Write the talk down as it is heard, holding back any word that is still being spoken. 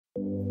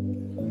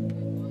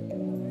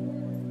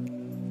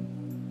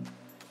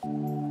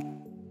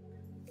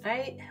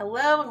right.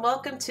 Hello and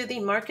welcome to the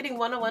Marketing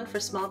 101 for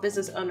Small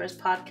Business Owners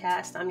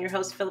podcast. I'm your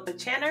host, Philippa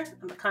Channer.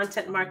 I'm a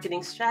content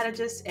marketing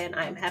strategist, and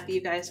I'm happy you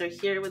guys are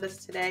here with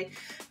us today.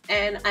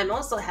 And I'm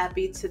also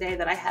happy today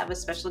that I have a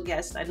special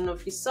guest. I don't know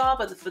if you saw,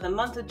 but for the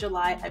month of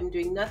July, I'm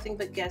doing nothing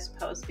but guest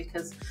posts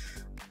because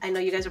I know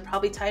you guys are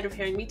probably tired of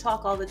hearing me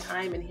talk all the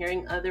time, and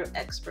hearing other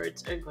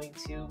experts are going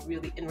to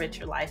really enrich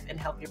your life and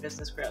help your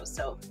business grow.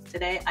 So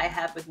today I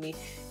have with me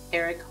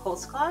Eric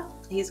Holtzclaw.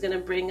 He's going to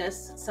bring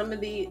us some of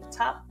the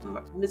top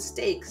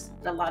mistakes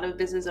that a lot of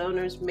business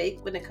owners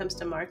make when it comes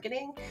to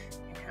marketing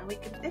and how we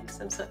can fix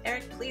them. So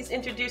Eric, please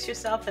introduce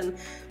yourself and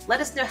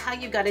let us know how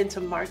you got into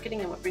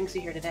marketing and what brings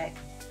you here today.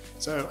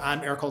 So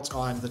I'm Eric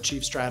Holtzclaw. I'm the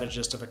chief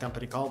strategist of a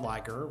company called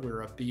Liger.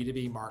 We're a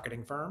B2B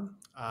marketing firm.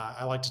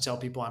 I like to tell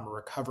people I'm a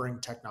recovering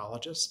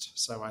technologist.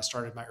 So I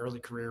started my early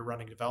career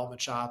running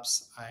development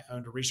shops. I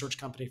owned a research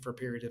company for a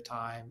period of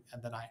time,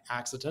 and then I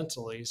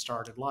accidentally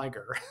started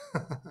Liger.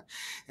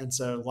 And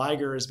so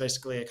Liger is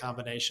basically a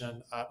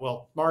combination,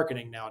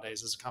 marketing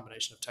nowadays is a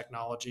combination of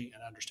technology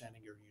and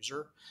understanding your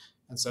user.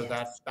 And so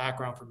that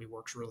background for me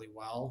works really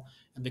well.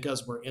 And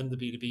because we're in the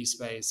B2B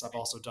space, I've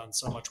also done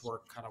so much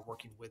work kind of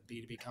working with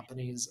B2B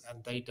companies,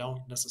 and they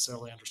don't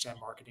necessarily understand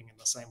marketing in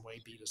the same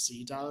way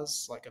B2C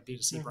does. Like a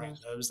B2C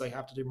brand knows they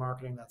have to do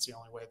marketing. That's the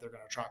only way they're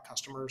going to attract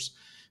customers.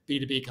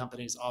 B2B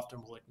companies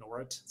often will ignore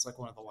it. It's like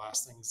one of the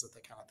last things that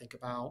they kind of think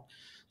about.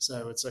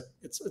 So it's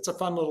a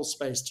fun little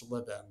space to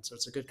live in. So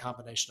it's a good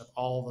combination of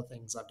all the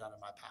things I've done in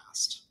my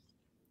past.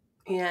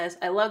 Yes,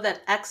 I love that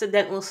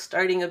accidental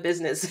starting a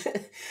business.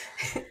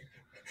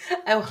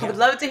 I would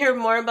love to hear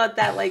more about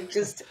that, like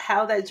just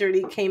how that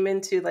journey came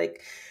into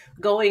like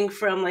going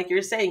from, like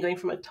you're saying, going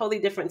from a totally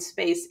different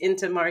space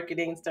into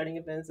marketing and starting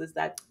a business.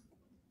 That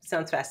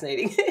sounds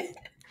fascinating.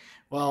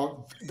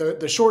 Well,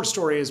 the short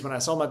story is when I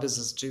sold my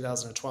business in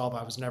 2012,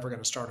 I was never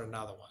going to start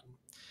another one.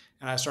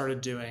 And I started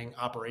doing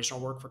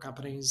operational work for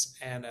companies.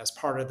 And as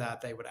part of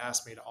that, they would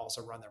ask me to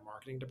also run their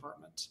marketing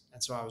department.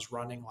 And so I was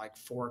running like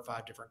 4 or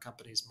 5 different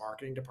companies'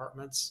 marketing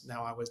departments.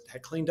 Now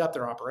had cleaned up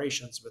their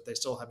operations, but they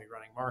still had me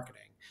running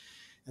marketing.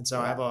 And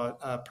so I have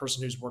a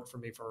person who's worked for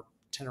me for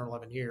 10 or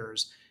 11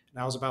 years, and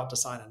I was about to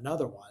sign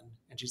another one.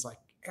 And she's like,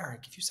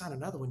 Eric, if you sign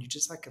another one, you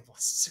just like have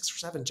 6 or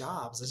 7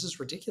 jobs. This is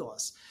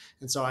ridiculous.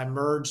 And so I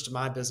merged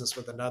my business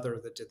with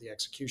another that did the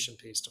execution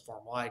piece to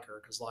form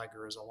Liger, because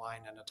Liger is a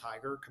lion and a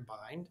tiger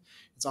combined.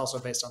 It's also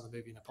based on the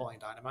movie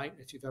Napoleon Dynamite,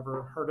 if you've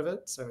ever heard of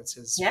it. So it's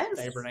his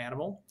favorite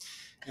animal.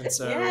 And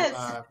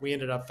so we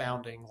ended up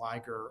founding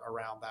Liger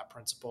around that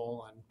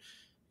principle and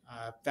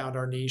found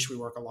our niche. We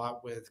work a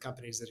lot with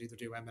companies that either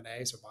do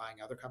M&As or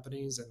buying other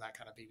companies in that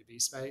kind of B2B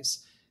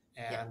space.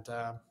 And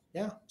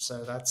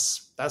so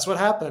that's what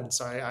happened.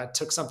 So I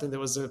took something that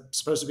was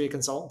supposed to be a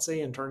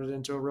consultancy and turned it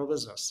into a real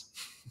business.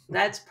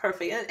 That's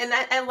perfect. And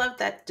I love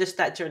that, just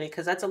that journey,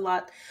 because that's a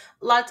lot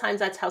of times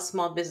that's how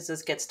small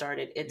businesses get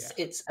started.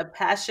 It's a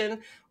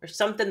passion or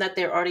something that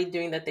they're already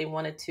doing that they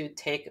wanted to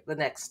take the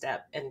next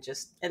step, and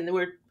they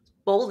were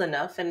bold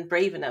enough and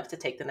brave enough to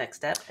take the next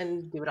step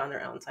and do it on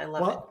their own. So I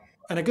love it.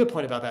 And a good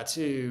point about that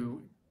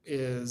too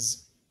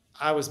is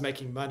I was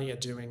making money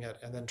at doing it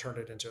and then turned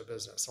it into a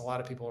business. A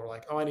lot of people are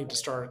like, oh, I need to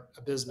start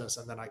a business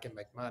and then I can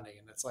make money.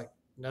 And it's like,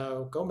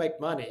 no, go make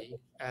money.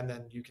 And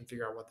then you can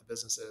figure out what the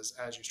business is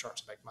as you start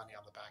to make money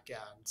on the back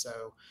end.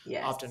 So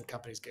often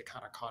companies get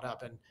kind of caught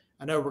up. And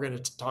I know we're going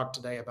to talk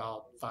today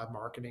about 5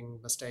 marketing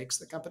mistakes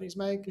that companies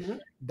make.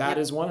 That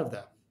is one of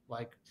them.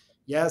 Like,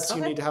 yes,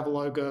 you need to have a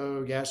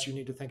logo. Yes, you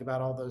need to think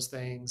about all those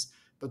things.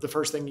 But the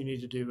first thing you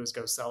need to do is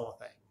go sell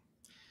a thing.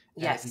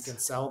 And if you can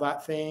sell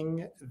that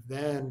thing,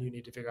 then you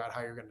need to figure out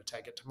how you're going to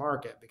take it to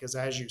market, because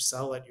as you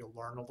sell it, you'll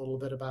learn a little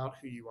bit about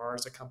who you are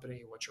as a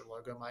company, what your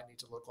logo might need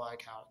to look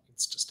like, how it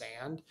needs to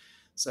stand.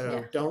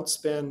 So don't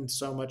spend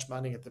so much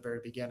money at the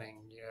very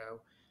beginning. You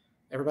know,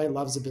 everybody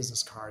loves a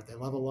business card. They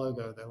love a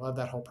logo. They love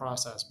that whole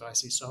process. But I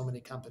see so many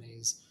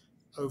companies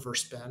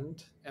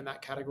overspend in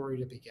that category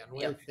to begin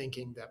with,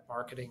 thinking that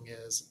marketing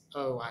is,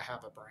 oh, I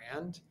have a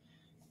brand.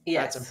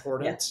 That's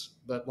important.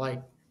 But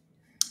like,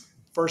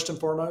 first and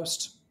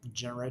foremost,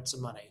 generate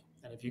some money.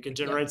 And if you can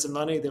generate some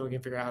money, then we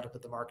can figure out how to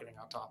put the marketing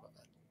on top of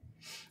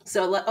it.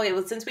 So, okay,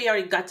 well, since we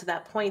already got to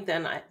that point,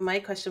 then my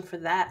question for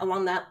that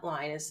along that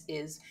line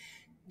is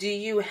do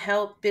you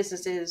help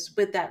businesses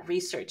with that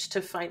research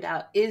to find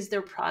out, is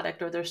their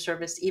product or their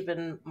service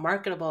even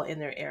marketable in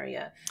their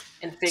area,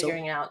 and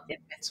figuring out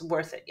if it's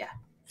worth it?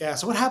 Yeah.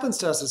 So what happens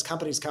to us is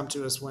companies come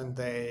to us when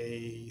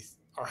they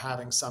are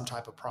having some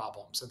type of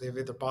problem. So they've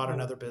either bought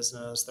another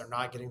business, they're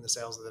not getting the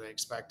sales that they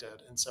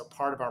expected. And so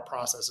part of our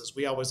process is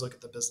we always look at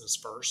the business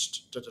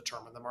first to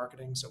determine the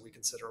marketing. So we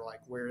consider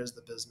like, where is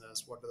the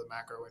business? What are the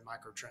macro and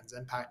micro trends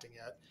impacting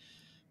it?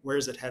 Where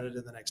is it headed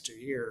in the next 2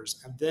 years?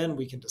 And then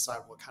we can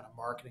decide what kind of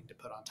marketing to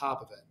put on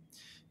top of it.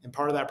 And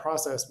part of that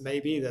process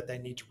may be that they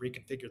need to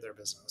reconfigure their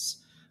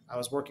business. I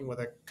was working with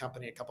a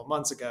company a couple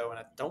months ago, and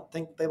I don't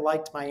think they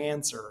liked my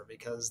answer,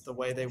 because the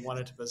way they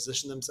wanted to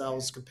position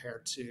themselves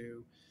compared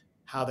to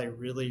how they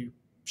really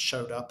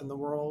showed up in the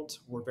world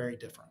were very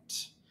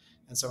different.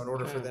 And so in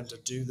order for them to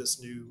do this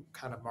new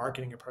kind of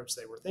marketing approach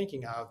they were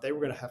thinking of, they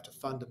were going to have to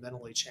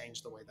fundamentally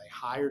change the way they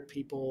hired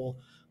people,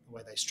 the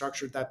way they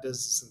structured that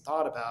business and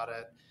thought about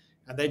it.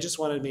 And they just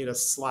wanted me to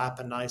slap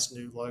a nice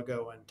new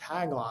logo and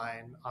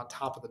tagline on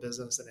top of the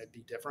business and it'd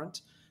be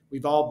different.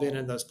 We've all been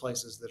in those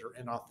places that are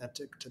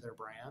inauthentic to their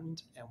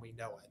brand and we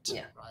know it,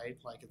 Yeah. right?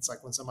 Like it's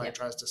like when somebody Yep.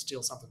 tries to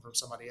steal something from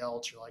somebody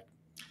else, you're like,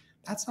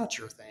 that's not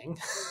your thing.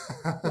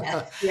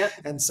 Yeah. Yep.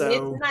 And It's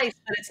so, nice,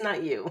 but it's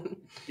not you.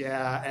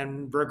 yeah.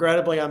 And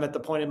regrettably, I'm at the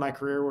point in my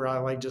career where I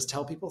like just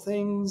tell people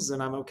things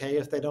and I'm okay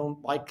if they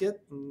don't like it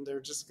and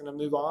they're just going to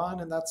move on.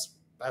 And that's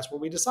what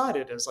we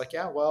decided is like,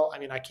 yeah, well, I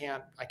mean, I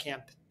can't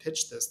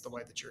pitch this the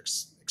way that you're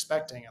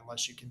expecting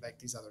unless you can make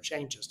these other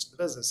changes to the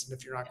business. And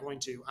if you're not going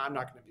to, I'm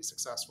not going to be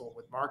successful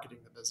with marketing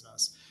the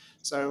business.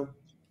 So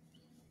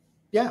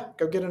yeah,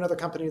 go get another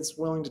company that's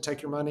willing to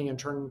take your money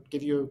and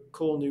give you a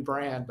cool new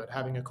brand. But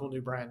having a cool new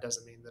brand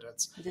doesn't mean that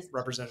it's Just,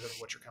 representative of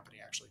what your company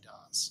actually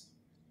does.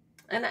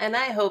 and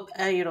I hope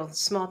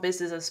small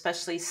businesses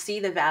especially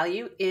see the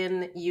value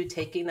in you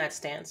taking that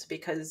stance,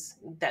 because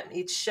that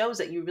it shows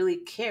that you really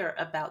care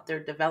about their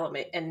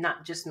development and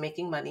not just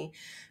making money,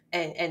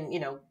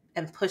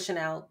 and pushing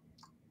out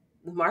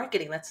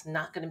marketing that's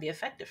not going to be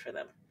effective for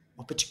them.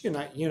 Well, but you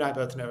and I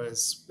both know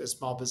as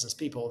small business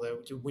people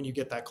that when you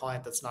get that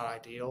client that's not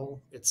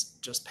ideal, it's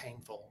just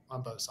painful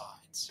on both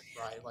sides,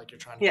 right? Like you're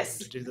trying to get them Yes.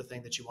 to do the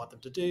thing that you want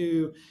them to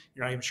do.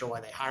 You're not even sure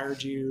why they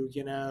hired you,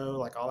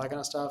 like all that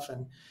kind of stuff.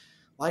 And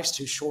life's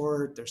too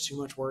short. There's too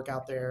much work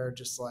out there.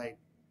 Just like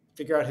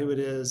figure out who it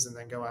is and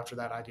then go after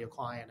that ideal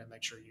client and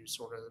make sure you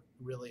sort of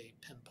really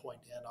pinpoint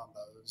in on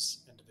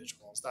those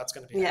individuals. That's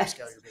going to be how you Yes.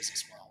 scale your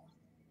business well.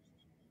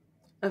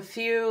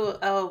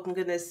 Oh my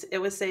goodness, it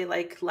was say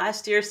like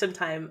last year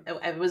sometime.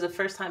 It was the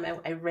first time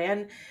I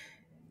ran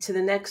to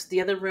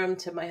the other room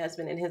to my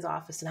husband in his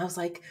office, and I was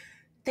like,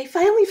 they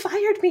finally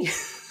fired me.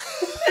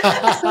 I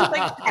was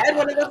like, I had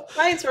one of those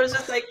clients where it was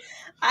just like,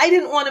 I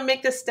didn't want to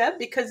make the step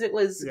because it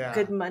was Yeah.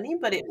 good money,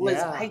 but I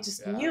Yeah.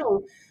 just Yeah.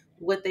 knew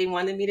what they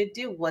wanted me to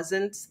do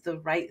wasn't the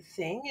right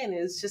thing, and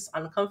it was just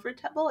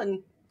uncomfortable.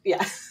 And yeah,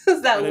 it was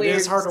And that it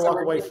is weird hard to walk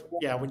summer. away.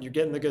 Yeah. When you're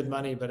getting the good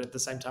money, but at the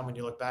same time, when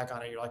you look back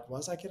on it, you're like,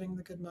 was I getting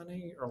the good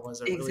money or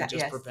was it really Exactly.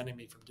 just Yes. preventing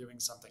me from doing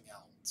something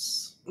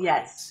else? Right.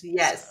 Yes, So,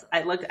 yes.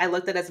 I looked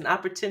at it as an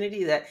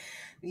opportunity that,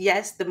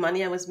 yes, the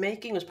money I was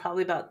making was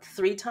probably about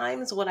 3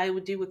 times what I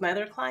would do with my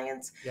other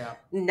clients. yeah.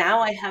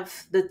 Now I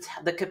have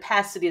the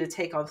capacity to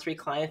take on 3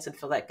 clients and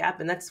fill that gap,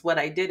 and that's what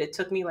I did. It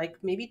took me like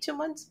maybe 2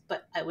 months,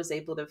 but I was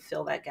able to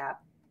fill that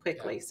gap Yeah.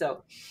 quickly.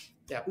 So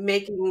Yeah.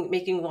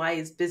 making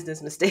wise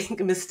business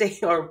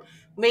mistake or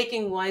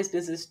making wise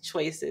business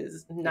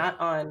choices, Yeah. not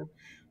on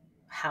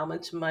how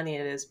much money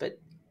it is, but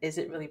is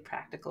it really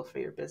practical for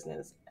your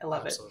business? I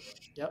love it. Absolutely.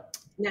 Yep.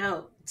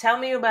 Now, tell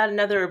me about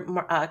another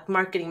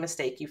marketing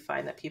mistake you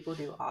find that people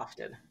do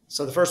often.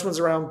 So the first one's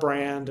around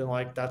brand, and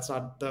like that's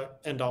not the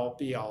end all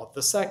be all.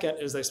 The second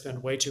is they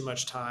spend way too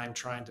much time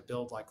trying to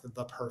build like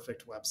the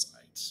perfect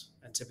website,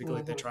 and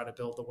typically they Hmm. try to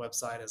build the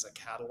website as a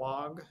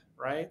catalog,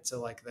 right? So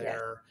like Yes.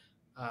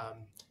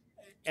 um,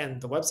 and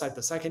the website,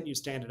 the second you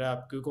stand it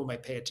up, Google may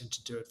pay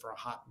attention to it for a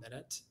hot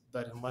minute,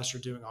 but unless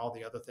you're doing all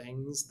the other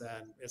things,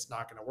 then it's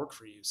not going to work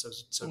for you.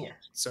 Yeah.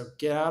 So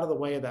get out of the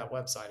way of that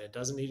website. It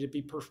doesn't need to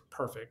be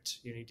perfect.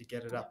 You need to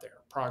get it up there,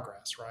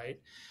 progress, right?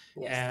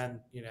 Yes.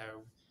 And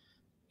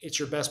it's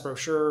your best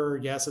brochure.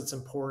 Yes, it's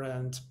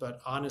important,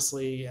 but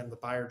honestly, in the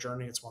buyer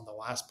journey, it's one of the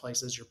last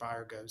places your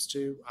buyer goes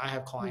to. I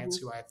have clients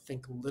Hmm. who I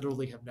think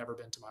literally have never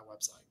been to my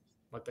website.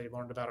 Like they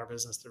learned about our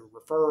business through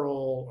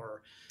referral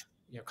or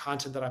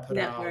content that I put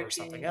out or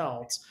something Networking.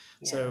 else.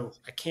 Yeah. So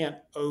I can't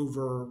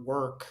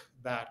overwork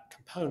that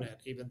component,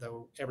 even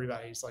though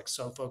everybody's like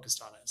so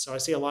focused on it. So I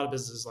see a lot of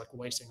businesses like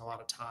wasting a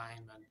lot of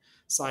time and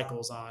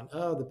cycles on,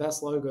 oh, the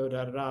best logo,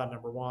 da da da,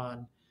 number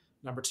one.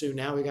 Number two,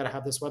 now we got to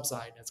have this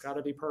website and it's got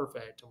to be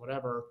perfect and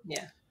whatever.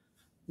 Yeah.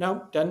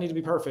 No, doesn't need to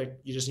be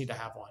perfect. You just need to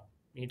have one.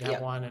 You need to have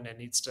Yep. one, and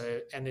it's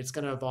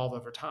going to evolve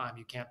over time.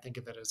 You can't think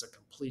of it as a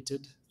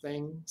completed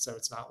thing. So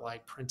it's not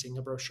like printing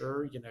a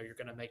brochure. You're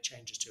going to make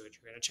changes to it.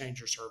 You're going to change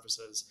your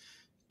services,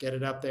 get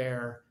it up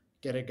there,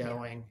 get it Yeah.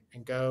 going,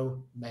 and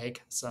go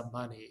make some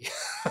money.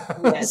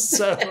 Yes.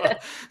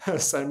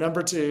 so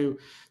number two,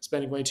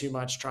 spending way too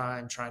much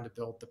time trying to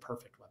build the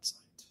perfect website.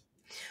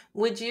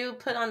 Would you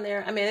put on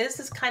there? I mean, this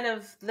is kind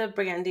of the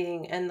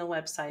branding and the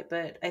website,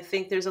 but I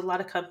think there's a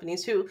lot of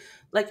companies who,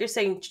 like you're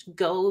saying,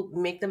 go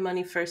make the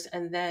money first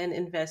and then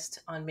invest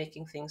on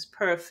making things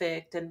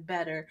perfect and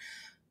better.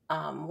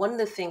 One of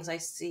the things I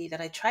see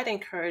that I try to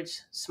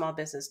encourage small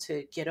business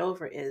to get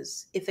over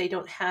is if they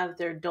don't have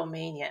their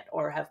domain yet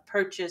or have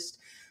purchased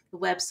the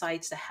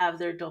websites to have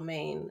their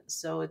domain.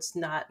 So it's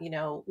not,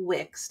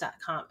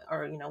 Wix.com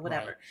or, Right.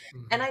 whatever.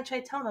 And Mm-hmm. I try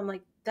to tell them, I'm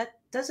like, that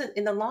doesn't,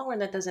 in the long run,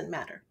 that doesn't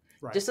matter.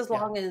 Right. Just as Yeah.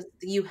 long as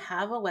you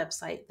have a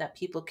website that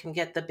people can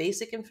get the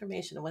basic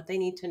information and what they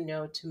need to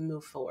know to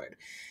move forward.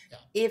 Yeah.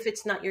 If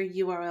it's not your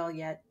URL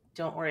yet,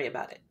 don't worry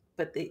about it.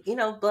 But but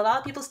a lot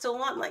of people still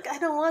want, like, I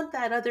don't want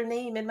that other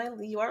name in my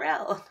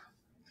URL.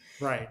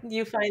 Right. Do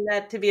you find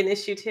that to be an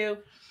issue too?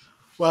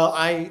 Well,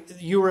 I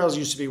URLs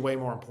used to be way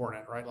more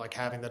important, right? Like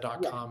having the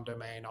Yeah. .com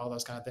domain, all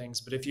those kind of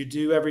things. But if you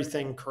do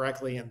everything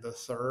correctly in the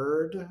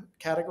third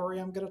category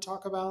I'm going to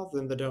talk about,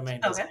 then the domain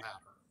Okay. doesn't matter.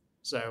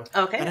 So,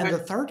 Okay. and in the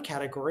third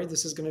category,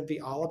 this is going to be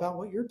all about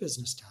what your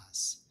business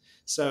does.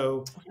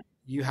 So,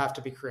 you have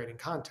to be creating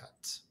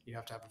content. You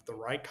have to have the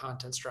right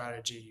content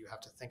strategy. You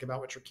have to think about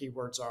what your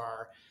keywords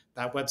are.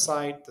 That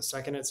website, the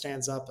second it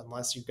stands up,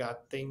 unless you've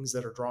got things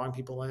that are drawing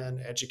people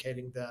in,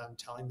 educating them,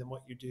 telling them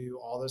what you do,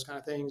 all those kind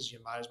of things, you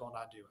might as well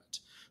not do it.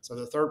 So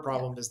the third Yeah.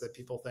 problem is that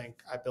people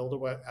think I build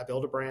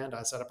a brand,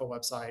 I set up a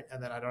website,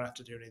 and then I don't have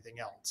to do anything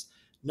else.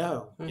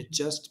 No, it Mhm.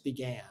 just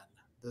began.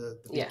 The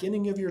Yeah.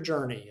 beginning of your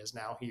journey is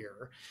now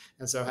here.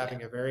 And so Yeah.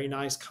 having a very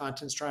nice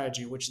content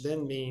strategy, which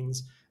then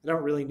means I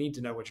don't really need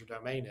to know what your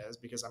domain is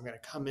because I'm going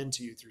to come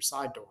into you through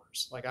side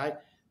doors. Like I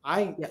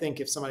Yep. think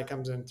if somebody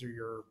comes in through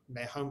your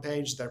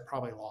homepage, they're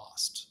probably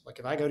lost. Like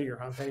if I go to your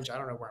homepage, I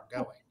don't know where I'm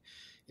going.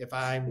 If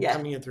I'm Yeah.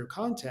 coming in through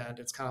content,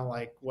 it's kind of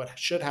like what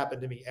should happen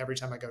to me every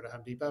time I go to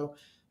Home Depot.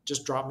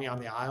 Just drop me on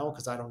the aisle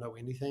because I don't know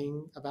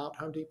anything about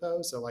Home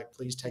Depot. So like,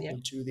 please take Yeah.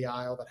 me to the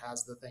aisle that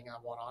has the thing I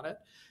want on it.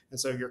 And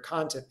so your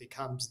content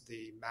becomes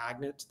the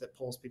magnet that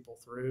pulls people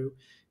through,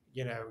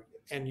 you know,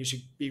 and you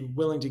should be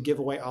willing to give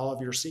away all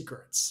of your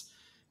secrets.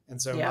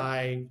 And so Yeah.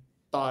 my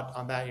thought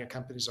on that,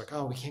 companies are like,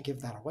 oh, we can't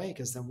give that away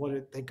because then what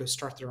if they go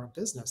start their own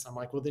business? I'm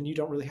like, well, then you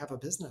don't really have a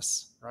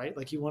business, right?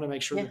 Like you want to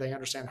make sure Yeah. that they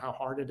understand how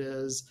hard it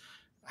is,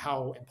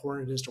 how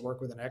important it is to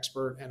work with an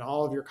expert, and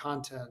all of your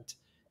content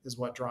is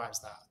what drives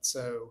that.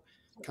 So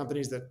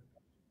companies that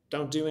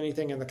don't do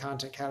anything in the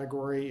content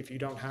category, if you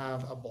don't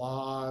have a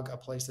blog, a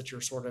place that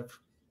you're sort of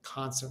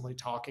constantly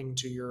talking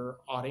to your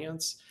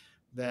audience,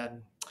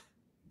 then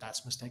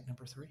that's mistake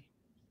number three.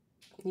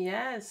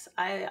 Yes,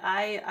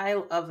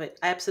 I love it.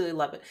 I absolutely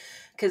love it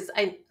because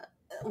I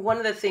one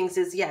of the things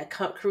is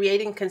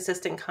creating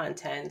consistent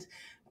content,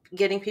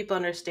 getting people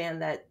to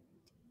understand that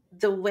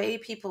the way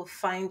people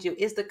find you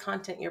is the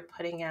content you're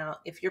putting out.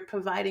 If you're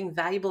providing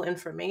valuable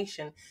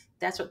information,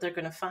 that's what they're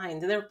going to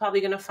find. And they're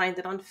probably going to find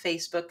it on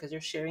Facebook because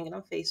you're sharing it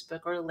on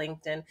Facebook or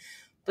LinkedIn.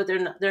 But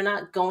they're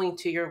not going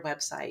to your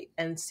website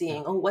and Yeah.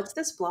 seeing, oh, what's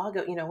this blog?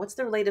 What's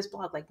their latest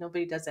blog? Like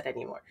nobody does that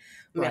anymore.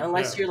 I mean, Right.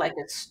 unless you're No. like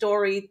a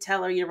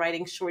storyteller, you're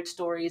writing short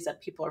stories that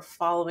people are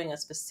following a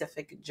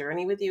specific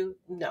journey with you.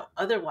 No,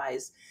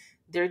 otherwise,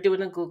 they're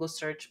doing a Google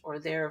search or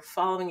they're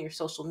following your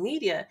social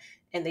media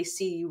and they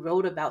see you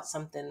wrote about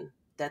something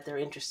that they're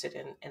interested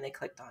in and they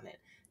clicked on it.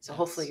 So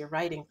hopefully Yes. you're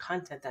writing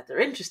content that they're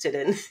interested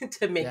in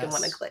to make them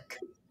want to Yes. click.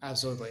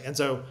 Absolutely. And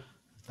so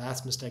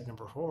that's mistake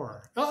number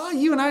four. Oh,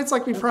 you and I, it's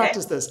like we Okay.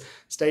 practice this.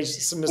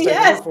 Mistake number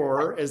Yes.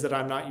 four is that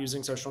I'm not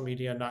using social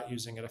media, not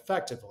using it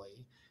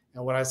effectively.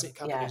 And what I see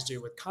companies do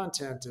Yes. with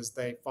content is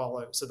they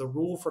follow. So the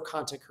rule for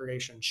content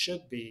creation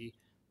should be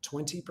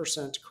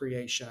 20%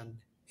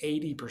 creation,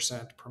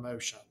 80%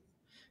 promotion.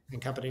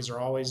 And companies are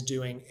always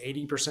doing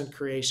 80%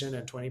 creation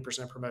and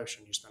 20%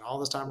 promotion. You spend all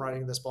this time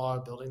writing this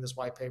blog, building this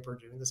white paper,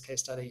 doing this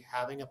case study,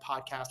 having a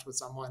podcast with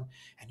someone,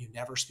 and you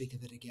never speak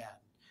of it again.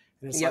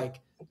 And it's Yep.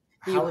 like,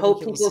 You how hope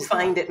ridiculous people is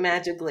find that? it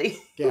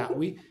magically. Yeah,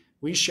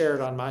 we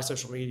shared on my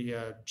social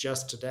media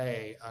just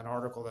today an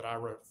article that I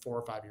wrote 4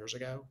 or 5 years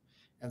ago,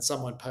 and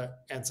somebody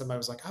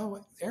was like,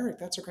 "Oh, Eric,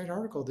 that's a great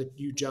article that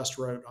you just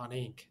wrote on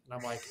Inc." And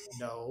I'm like,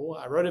 "No,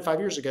 I wrote it 5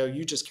 years ago.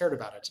 You just cared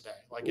about it today.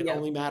 Like it Yep.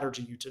 only mattered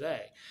to you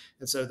today."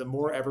 And so the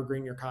more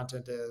evergreen your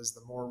content is,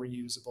 the more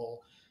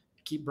reusable.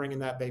 Keep bringing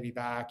that baby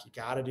back. You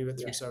got to do it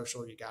through Yeah.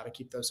 social. You got to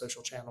keep those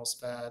social channels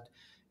fed,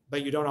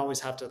 but you don't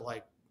always have to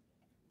like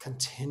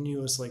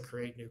continuously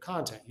create new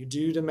content. You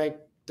do to make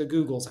the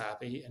Googles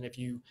happy. And if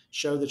you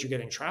show that you're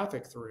getting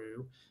traffic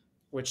through,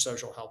 which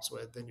social helps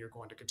with, then you're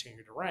going to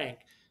continue to rank.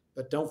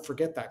 But don't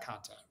forget that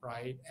content,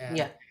 right? And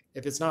Yeah.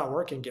 if it's not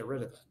working, get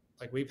rid of it.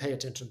 Like we pay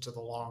attention to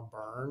the long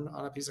burn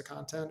on a piece of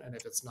content. And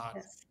if it's not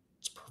Yes.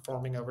 it's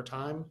performing over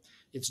time,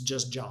 it's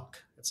just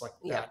junk. It's like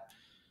Yep.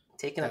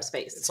 Taking up it's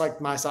space. like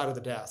my side of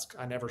the desk.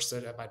 I never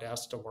sit at my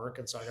desk to work.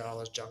 And so I got all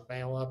this junk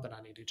mail up and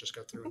I need to just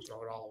go through and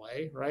throw it all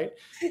away. Right.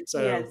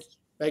 So Yes.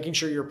 making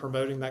sure you're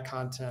promoting that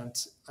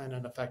content in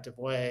an effective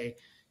way,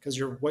 because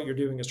what you're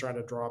doing is trying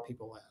to draw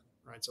people in.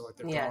 Right. So like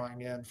they're Yeah.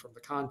 drawing in from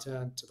the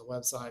content to the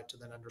website to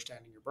then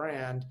understanding your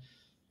brand.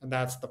 And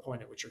that's the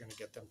point at which you're going to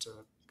get them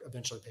to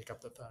eventually pick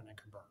up the phone and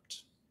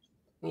convert.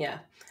 Yeah.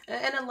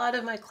 And a lot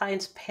of my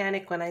clients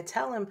panic when I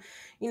tell them,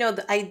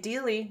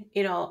 ideally,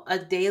 a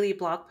daily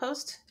blog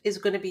post is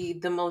going to be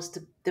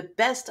the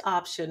best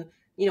option,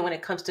 when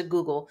it comes to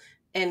Google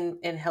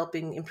and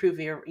helping improve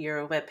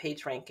your web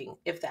page ranking.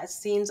 If that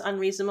seems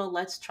unreasonable,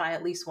 let's try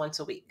at least once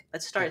a week.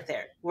 Let's Yeah. start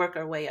there, work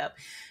our way up.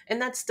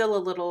 And that's still a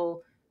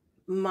little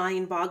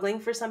mind boggling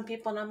for some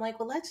people. And I'm like,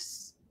 well,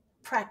 let's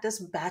practice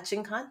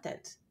batching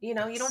content. You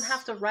don't have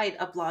Yes. to write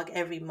a blog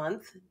every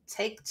month.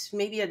 Take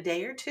maybe a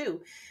day or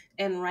two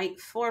and write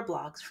 4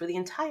 blogs for the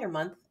entire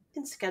month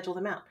and schedule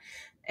them out.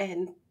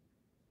 And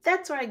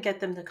that's where I get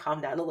them to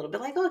calm down a little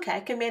bit. Like, okay, I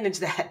can manage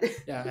that.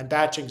 Yeah, and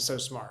batching's so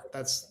smart.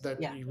 That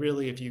Yeah. you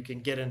really, if you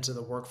can get into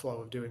the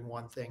workflow of doing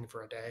one thing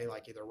for a day,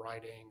 like either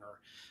writing or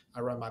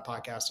I run my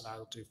podcast and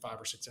I'll do 5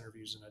 or 6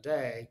 interviews in a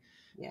day.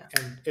 Yeah.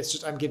 And it's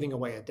just, I'm giving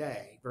away a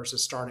day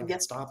versus starting and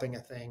Yep. stopping a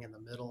thing in the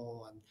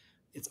middle. And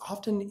it's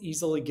often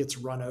easily gets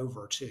run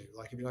over too.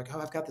 Like if you're like, oh,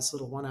 I've got this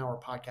little 1 hour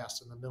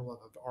podcast in the middle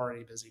of an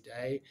already busy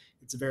day,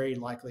 it's very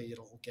likely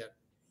it'll get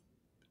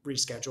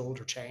rescheduled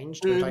or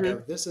changed. But if I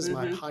go, this is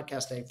my Mm-hmm.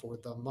 podcast day for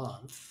the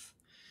month,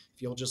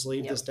 if you'll just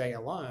leave this Yep. day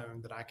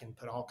alone, then I can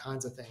put all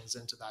kinds of things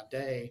into that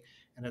day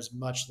and is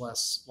much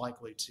less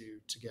likely to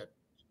get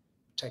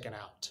taken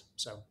out.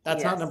 So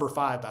that's not number Yes.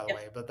 5, by the Yep.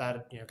 way, but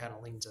that kind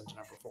of leans into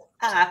number 4.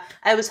 So.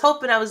 I was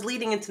hoping I was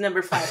leading into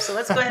number 5. So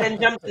let's go ahead and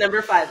jump to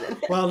number 5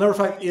 then. Well, number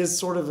 5 is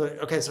sort of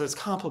okay. So it's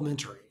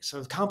complementary. So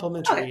Okay.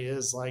 complementary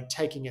is like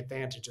taking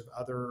advantage of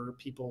other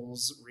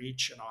people's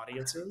reach and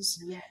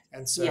audiences. Yes.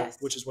 And so,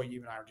 which Yes. is what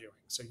you and I are doing.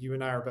 So you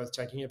and I are both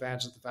taking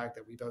advantage of the fact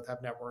that we both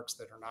have networks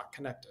that are not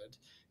connected.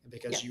 And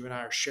because Yep. you and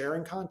I are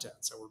sharing content,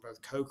 so we're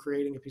both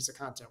co-creating a piece of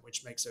content,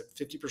 which makes it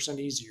 50%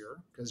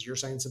 easier because you're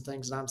saying some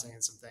things and I'm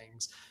saying some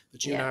things.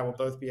 But you and Yeah. I will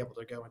both be able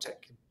to go and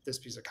take this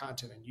piece of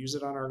content and use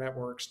it on our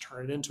networks,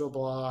 turn it into a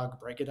blog,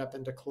 break it up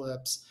into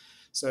clips.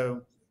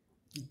 So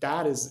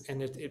that is,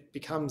 and it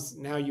becomes,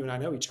 now you and I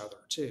know each other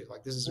too.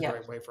 Like this is a Yep.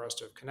 great way for us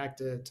to have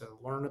connected, to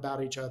learn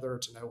about each other,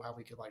 to know how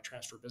we could like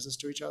transfer business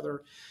to each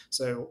other.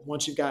 So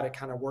once you've got it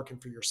kind of working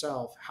for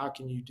yourself, how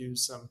can you do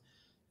some,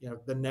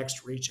 the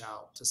next reach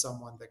out to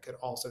someone that could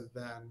also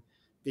then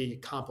be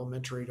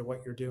complementary to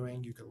what you're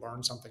doing, you could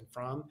learn something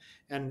from.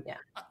 And Yeah.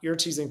 you're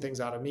teasing things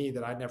out of me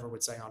that I never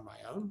would say on my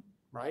own,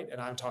 right?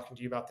 And I'm talking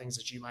to you about things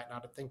that you might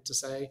not think to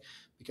say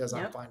because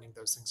I'm Yep. finding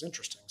those things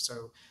interesting.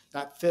 So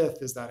that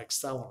 5th is that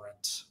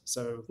accelerant.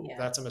 So Yeah.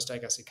 that's a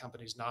mistake I see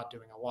companies not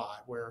doing a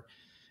lot where,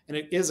 and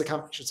it is a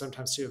combination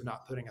sometimes too of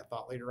not putting a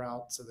thought leader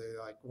out. So they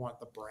like want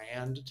the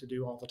brand to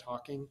do all the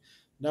talking.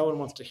 No one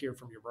wants to hear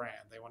from your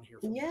brand. They want to hear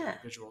from the Yeah.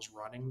 individuals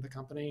running the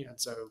company. And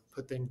so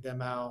putting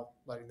them out,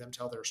 letting them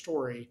tell their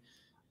story,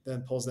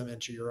 then pulls them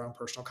into your own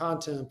personal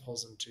content,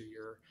 pulls them to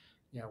your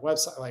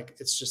website. Like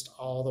it's just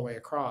all the way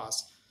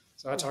across.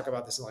 So I talk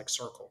about this in like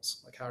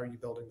circles, like how are you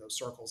building those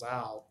circles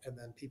out? And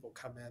then people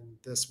come in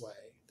this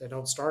way. They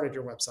don't start at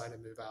your website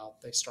and move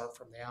out. They start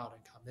from the out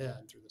and come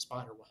in through the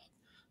spider web.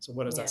 So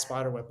what does that Yeah.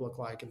 spider web look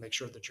like? And make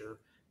sure that you're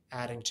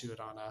adding to it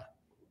on a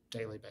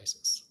daily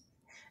basis.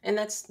 And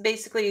that's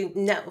basically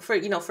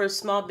for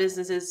small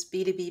businesses,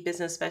 B2B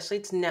business especially,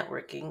 it's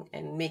networking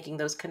and making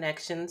those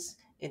connections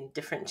in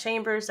different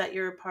chambers that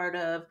you're a part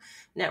of,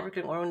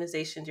 networking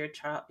organizations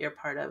you're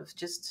part of,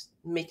 just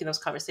making those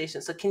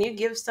conversations. So can you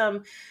give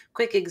some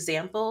quick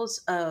examples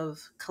of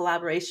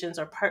collaborations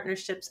or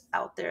partnerships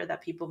out there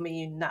that people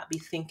may not be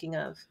thinking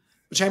of?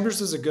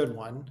 Chambers is a good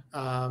one.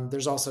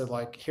 There's also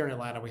like here in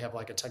Atlanta, we have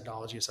like a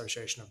Technology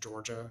Association of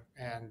Georgia.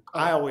 And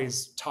I Oh,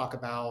 always talk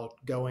about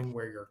going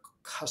where your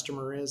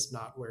customer is,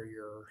 not where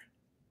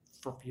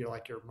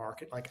like your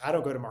market. Like I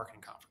don't go to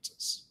marketing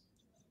conferences.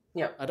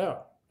 yep, I don't.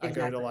 I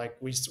go to exactly. like,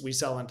 we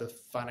sell into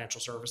financial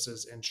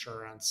services,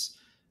 insurance,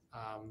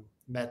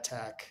 med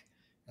tech,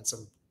 and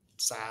some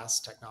SaaS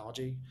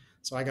technology.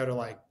 So I go to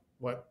like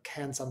what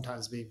can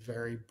sometimes be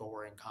very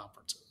boring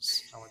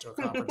conferences. I went to a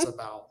conference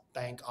about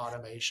bank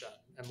automation,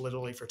 and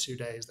literally for 2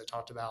 days they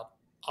talked about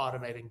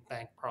automating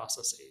bank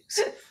processes.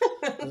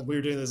 And we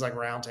were doing these like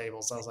round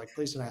tables. So I was like,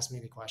 please don't ask me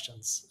any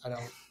questions. I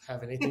don't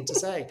have anything to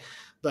say.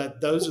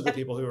 But those are the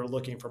people who are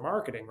looking for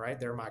marketing, right?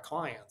 They're my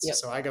clients. Yep,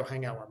 So I go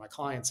hang out where my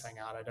clients hang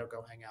out. I don't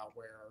go hang out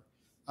where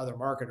other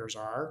marketers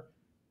are.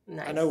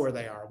 I know nice. where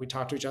they are. We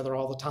talk to each other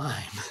all the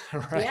time,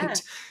 Yeah.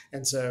 right?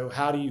 And so,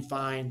 how do you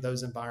find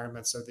those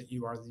environments so that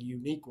you are the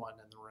unique one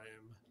in the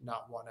room,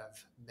 not one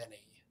of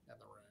many in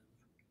the room?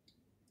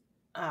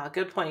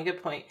 Good point.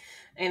 Good point.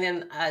 And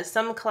then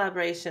some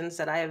collaborations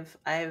that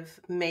I've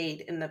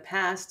made in the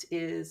past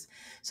is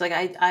so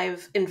like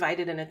I've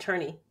invited an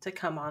attorney to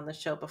come on the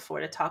show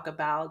before to talk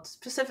about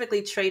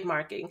specifically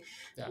trademarking,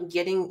 Yeah.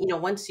 getting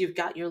once you've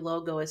got your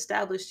logo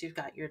established, you've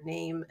got your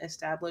name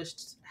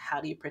established. How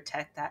do you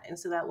protect that? And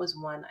so that was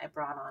one I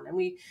brought on, and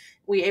we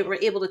were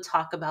able to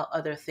talk about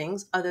other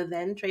things other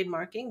than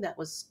trademarking that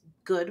was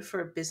good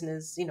for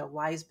business,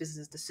 wise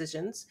business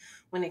decisions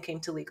when it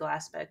came to legal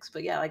aspects.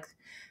 But yeah, like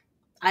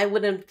I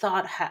would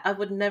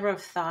never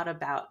have thought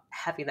about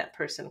having that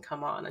person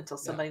come on until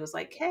Yeah. somebody was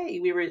like, "Hey,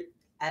 we were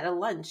at a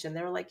lunch and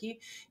they were like,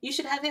 you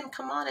should have him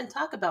come on and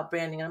talk about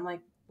branding." And I'm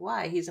like,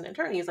 "Why? He's an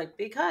attorney." He's like,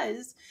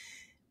 "Because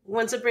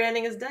once a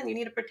branding is done, you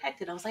need to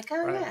protect it." I was like,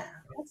 "Oh Right. yeah,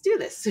 let's do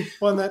this."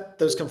 Well, and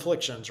those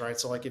conflictions, right?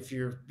 So, like, if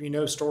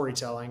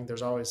storytelling,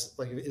 there's always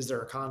like, is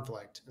there a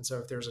conflict? And so,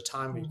 if there's a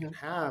time where you can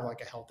Hmm. have like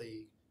a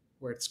healthy,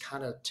 where it's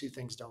kind of two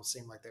things don't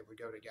seem like they would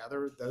go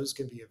together, those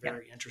can be a Yeah,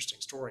 very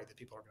interesting story that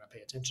people are going to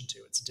pay attention to.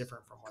 It's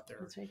different from what they're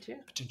that's right too.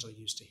 potentially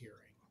used to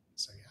hearing.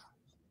 So,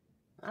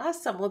 yeah.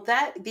 Awesome. Well,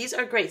 these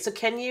are great. So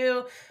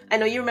I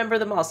know you remember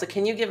them all. So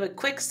can you give a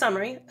quick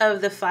summary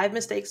of the 5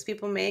 mistakes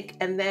people make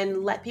and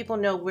then let people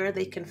know where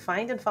they can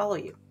find and follow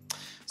you?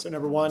 So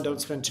number one,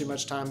 don't spend too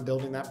much time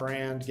building that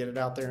brand. Get it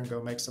out there and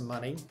go make some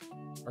money.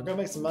 Or go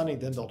make some money,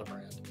 then build a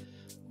brand.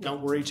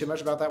 Don't worry too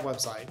much about that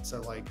website. So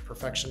like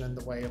perfection in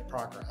the way of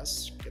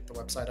progress. Get the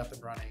website up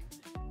and running.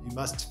 You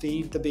must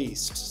feed the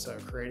beast. So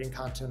creating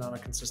content on a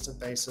consistent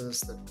basis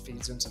that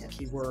feeds into the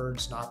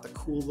keywords, not the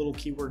cool little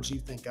keywords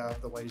you think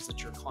of, the ways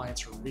that your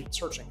clients are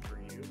searching for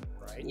you,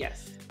 right?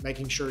 Yes.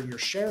 Making sure you're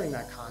sharing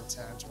that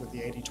content with the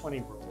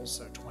 80-20 rules.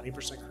 So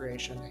 20%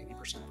 creation,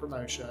 80%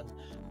 promotion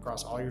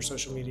across all your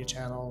social media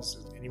channels,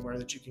 anywhere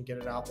that you can get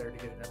it out there to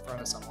get it in front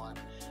of someone.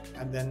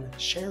 And then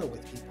share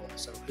with people.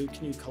 So who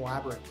can you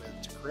collaborate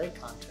with to create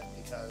content?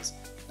 Because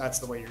that's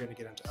the way you're going to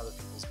get into other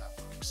people's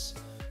networks.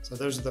 So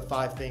those are the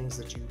 5 things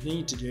that you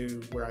need to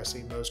do where I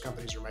see most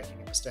companies are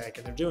making a mistake.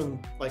 And they're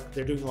doing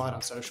a lot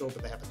on social,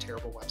 but they have a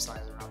terrible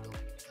website. They're not building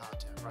any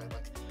content, right?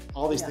 Like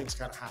all these things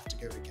kind of have to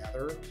go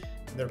together,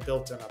 and they're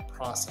built in a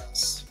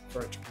process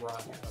for it to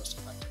run most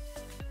effectively.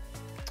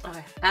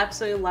 I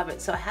absolutely love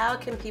it. So how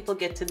can people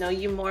get to know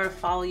you more,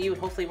 follow you,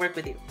 and hopefully work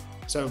with you?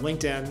 So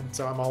LinkedIn,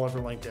 so I'm all over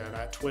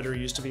LinkedIn. Twitter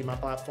used to be my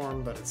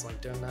platform, but it's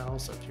LinkedIn now.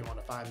 So if you want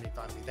to find me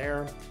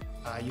there.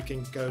 You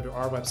can go to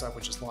our website,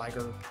 which is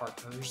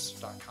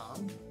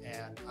ligerpartners.com.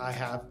 And I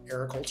have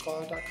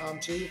ericholtzclaw.com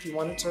too, if you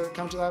wanted to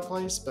come to that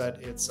place,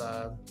 but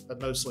but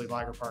mostly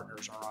Liger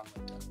Partners are on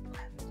LinkedIn.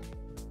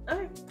 All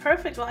right,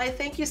 perfect. Well, I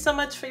thank you so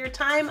much for your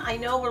time. I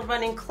know we're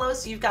running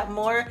close. You've got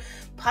more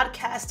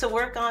podcasts to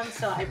work on,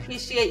 so I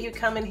appreciate you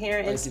coming here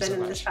and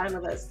spending this time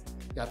with us.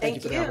 Yeah, thank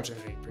you for the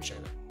opportunity. Appreciate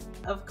it.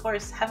 Of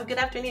course. Have a good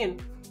afternoon.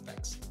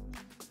 Thanks.